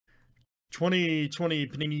2020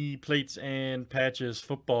 Panini Plates and Patches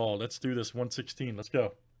Football. Let's do this. 116. Let's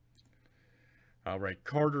go. All right.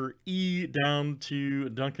 Carter E down to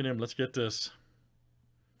Duncan M. Let's get this.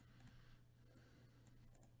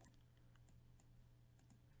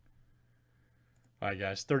 All right,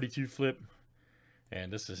 guys. 32 flip.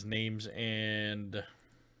 And this is names and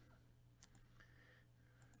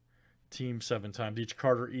team 7 times each.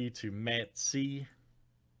 Carter E to Matt C.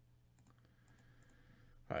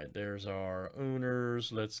 All right, there's our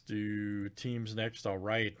owners. Let's do teams next. All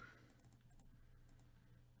right.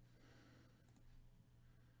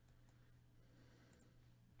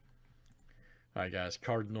 All right, guys.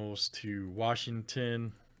 Cardinals to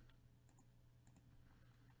Washington.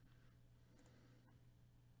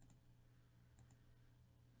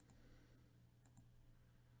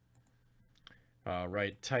 All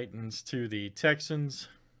right, Titans to the Texans.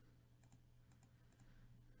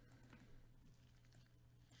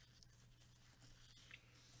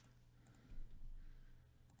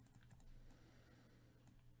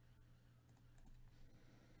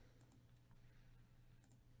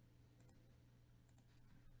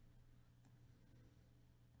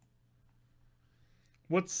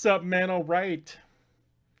 What's up, man? All right.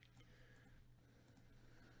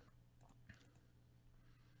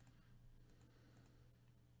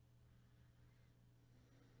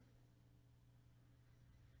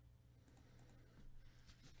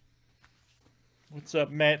 What's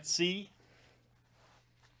up, Matt C?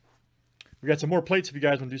 We got some more plates if you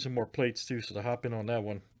guys want to do some more plates too, so to hop in on that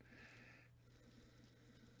one.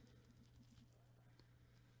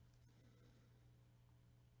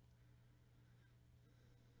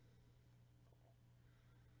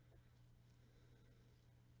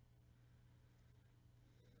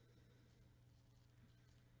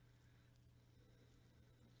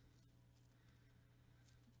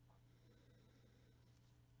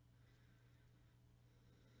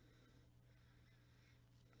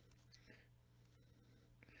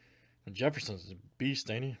 Jefferson's a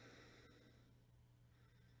beast, ain't he?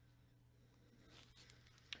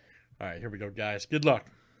 All right, here we go, guys. Good luck.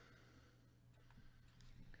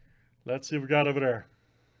 Let's see what we got over there.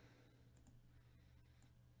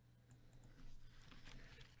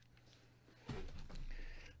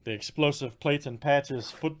 The explosive plates and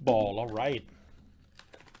patches football. All right.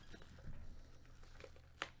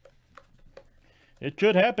 It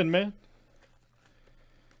could happen, man.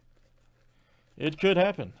 It could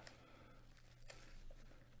happen.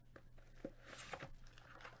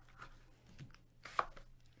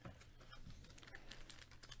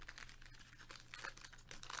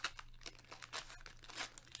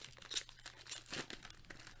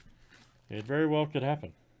 It very well could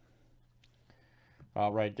happen.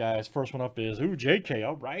 All right, guys. First one up is, JK.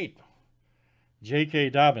 All right. J.K.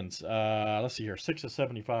 Dobbins. Let's see here. 6 of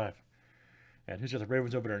 75. And who's got the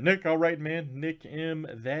Ravens over there? Nick. All right, man. Nick M.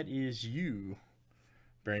 That is you.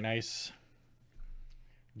 Very nice.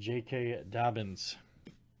 J.K. Dobbins.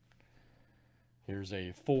 Here's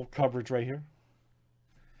a full coverage right here.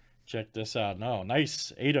 Check this out. No,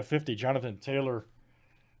 nice. 8 of 50. Jonathan Taylor.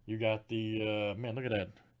 You got the, man, look at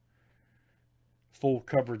that. Full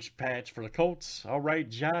coverage patch for the Colts. All right,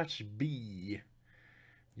 Josh B.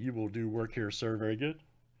 You will do work here, sir. Very good.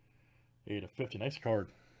 8 of 50. Nice card.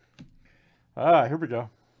 Here we go.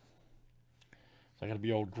 So I got to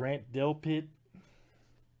be old Grant Delpit.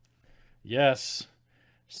 Yes.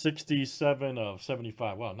 67 of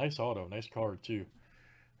 75. Wow, nice auto. Nice card, too.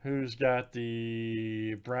 Who's got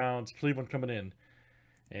the Browns? Cleveland coming in.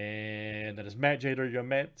 And that is Matt J. There you go,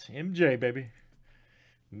 Matt. MJ, baby.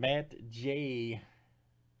 Matt J.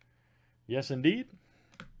 Yes, indeed.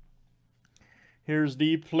 Here's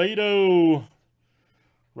the Play-Doh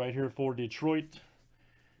right here for Detroit.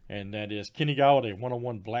 And that is Kenny Galladay,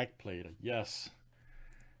 101 black plate. Yes.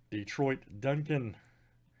 Detroit Duncan.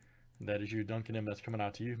 That is you, Duncan M. That's coming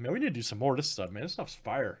out to you. Man, we need to do some more of this stuff, man. This stuff's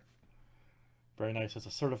fire. Very nice. That's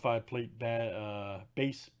a certified plate,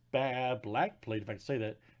 base black plate, if I can say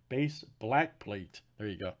that. Base black plate. There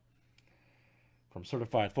you go. From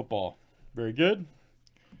Certified Football. Very good.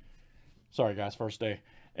 Sorry, guys, first day.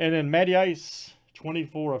 And then Matty Ice,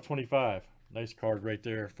 24 of 25. Nice card right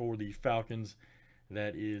there for the Falcons.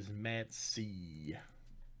 That is Matt C.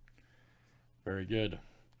 Very good.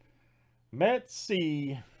 Matt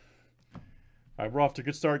C. All right, we're off to a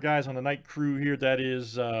good start, guys, on the night crew here. That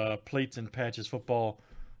is Plates and Patches Football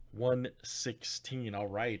 116. All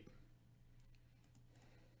right.